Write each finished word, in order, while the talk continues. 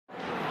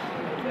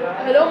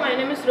Hello, my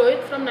name is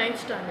Rohit from ninth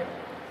standard.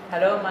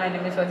 Hello, my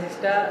name is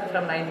Vasista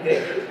from ninth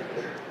grade.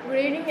 Good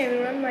evening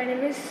everyone, my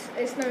name is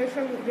S. Navi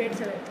from grade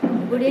 7.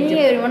 Good evening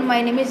everyone,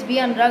 my name is B.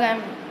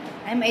 Anurag,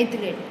 I'm 8th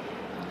grade.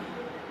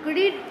 Good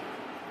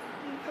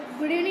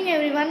evening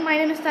everyone, my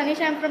name is Tanish,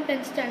 I am from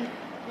 10th standard.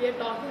 We are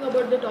talking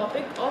about the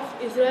topic of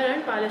Israel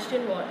and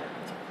Palestine war.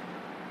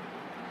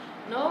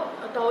 Now,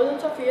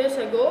 thousands of years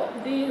ago,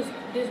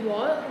 this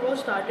war was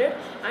started,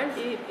 and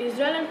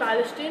Israel and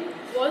Palestine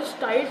was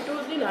tied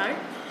to the land,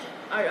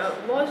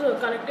 was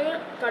connected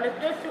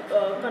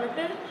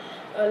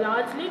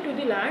largely to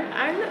the land,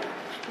 and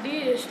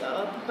the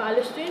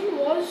Palestine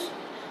was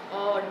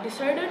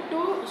decided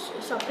to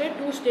separate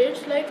two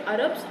states like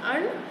Arabs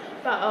and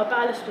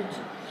Palestinians.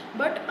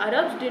 But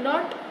Arabs did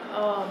not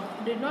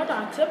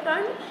accept,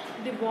 and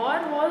the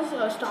war was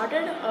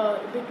started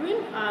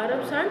between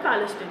Arabs and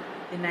Palestine.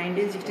 In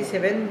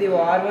 1967, the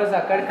war was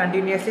occurred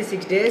continuously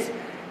 6 days,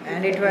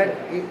 and it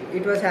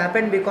was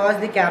happened because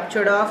the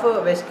capture of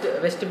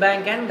West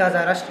Bank and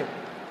Gaza Strip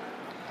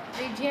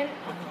region.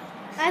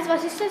 As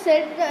Vasista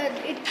said,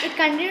 it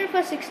continued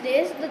for 6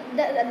 days.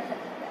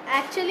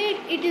 Actually,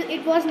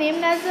 it was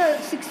named as the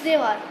 6-day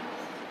war.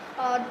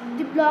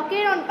 The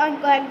blockade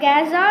on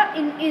Gaza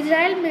in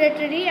Israel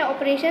military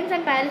operations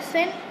and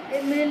Palestine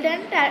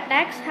militant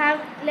attacks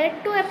have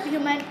led to a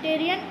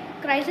humanitarian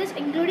crisis,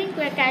 including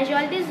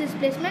casualties,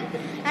 displacement,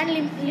 and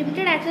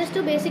limited access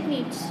to basic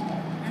needs.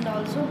 And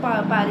also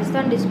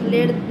Pakistan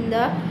displayed in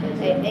the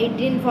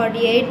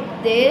 1848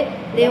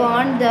 they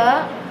want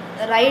the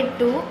right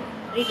to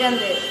return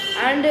there,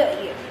 and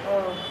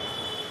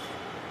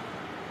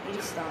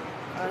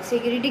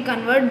security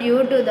convert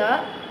due to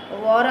the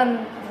war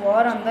on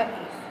the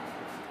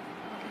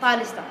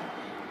Palestine.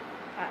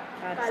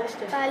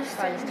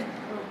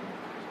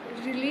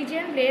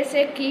 Religion plays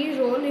a key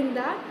role in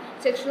the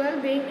sexual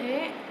being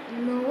a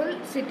novel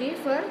city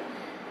for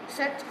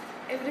such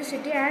every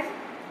city and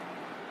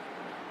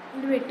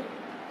do it.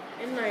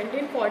 In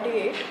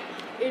 1948,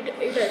 it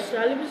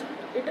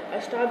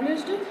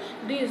established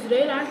the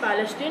Israel and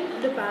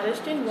Palestine. The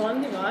Palestine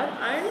won the war,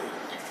 and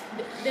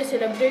they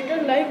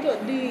celebrated like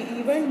the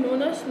event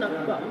known as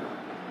Nakba.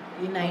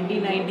 In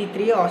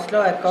 1993,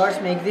 Oslo Accords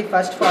makes the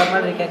first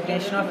formal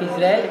recognition of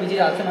Israel, which is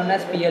also known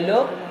as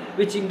PLO,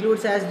 which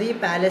includes as the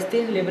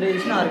Palestine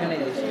Liberation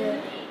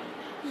Organization.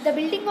 The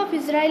building of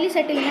Israeli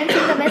settlements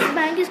in the West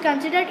Bank is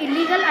considered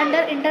illegal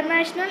under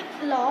international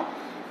law,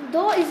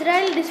 though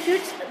Israel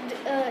disputes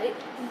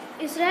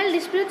these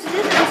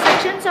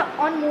restrictions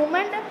on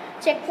movement,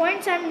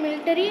 checkpoints, and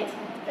military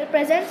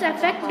presence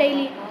affect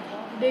daily.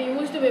 They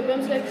used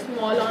weapons like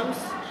small arms,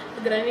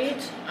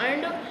 grenades,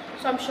 and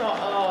some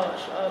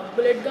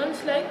bullet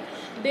guns. Like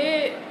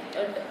they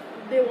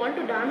want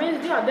to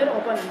damage the other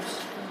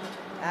opponents.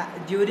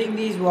 During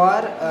this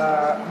war,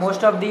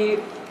 most of the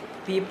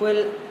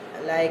people,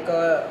 like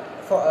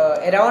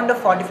around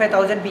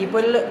 45,000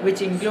 people,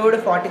 which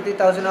include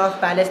 43,000 of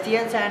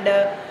Palestinians and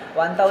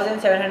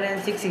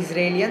 1,706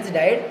 Israelis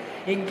died.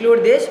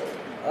 Include this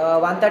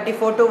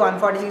 134 to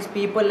 146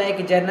 people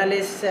like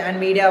journalists and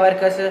media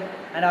workers,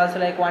 and also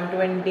like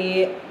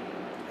 120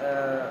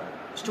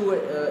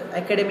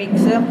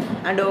 academics,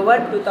 and over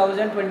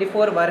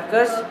 2024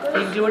 workers,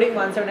 including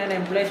 179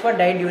 employees, were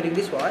died during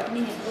this war.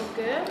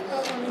 Okay,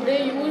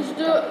 they used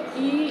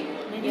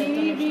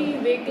EV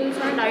vehicles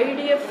and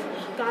IDF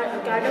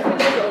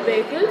Caterpillar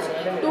vehicles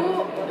to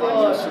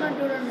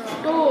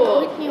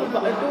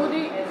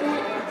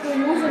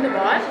use in the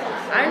war,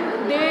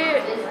 and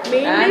they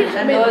mainly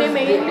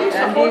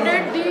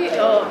supported the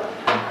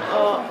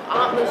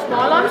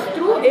small arms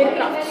through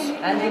aircrafts.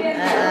 And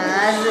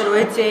as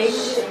Rohit saying,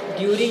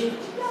 during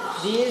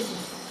these,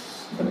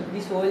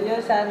 the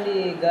soldiers and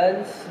the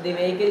guns, the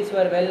vehicles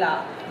were well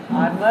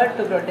armored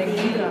to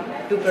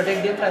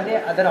protect them from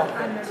the other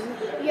opponents.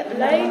 Yeah,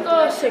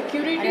 like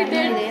security, they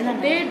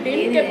didn't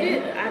get the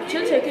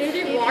actual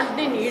security what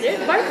they needed,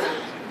 but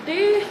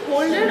they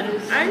hold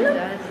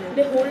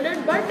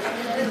it, but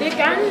they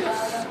can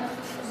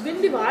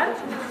win the war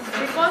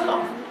because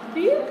of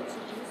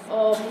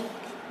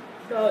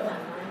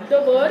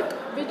the work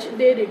which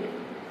they did.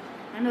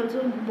 And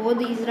also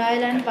both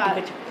Israel and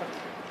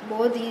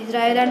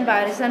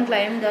Palestine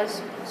claimed the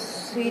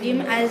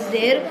Syrian as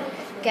their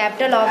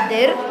capital of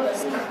their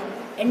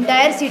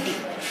entire city.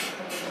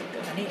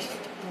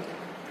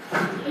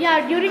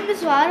 Yeah, during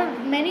this war,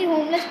 many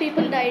homeless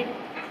people died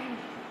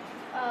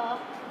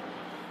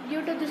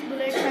due to this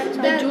bullets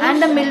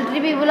And the military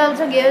people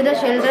also gave the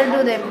shelter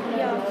to them.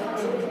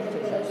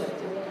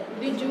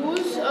 The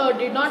Jews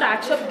did not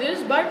accept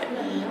this, but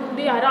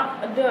the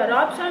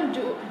Arabs and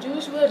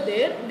Jews were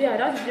there. The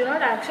Arabs did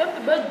not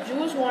accept, but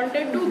Jews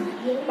wanted to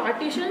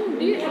partition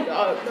the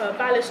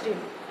Palestine.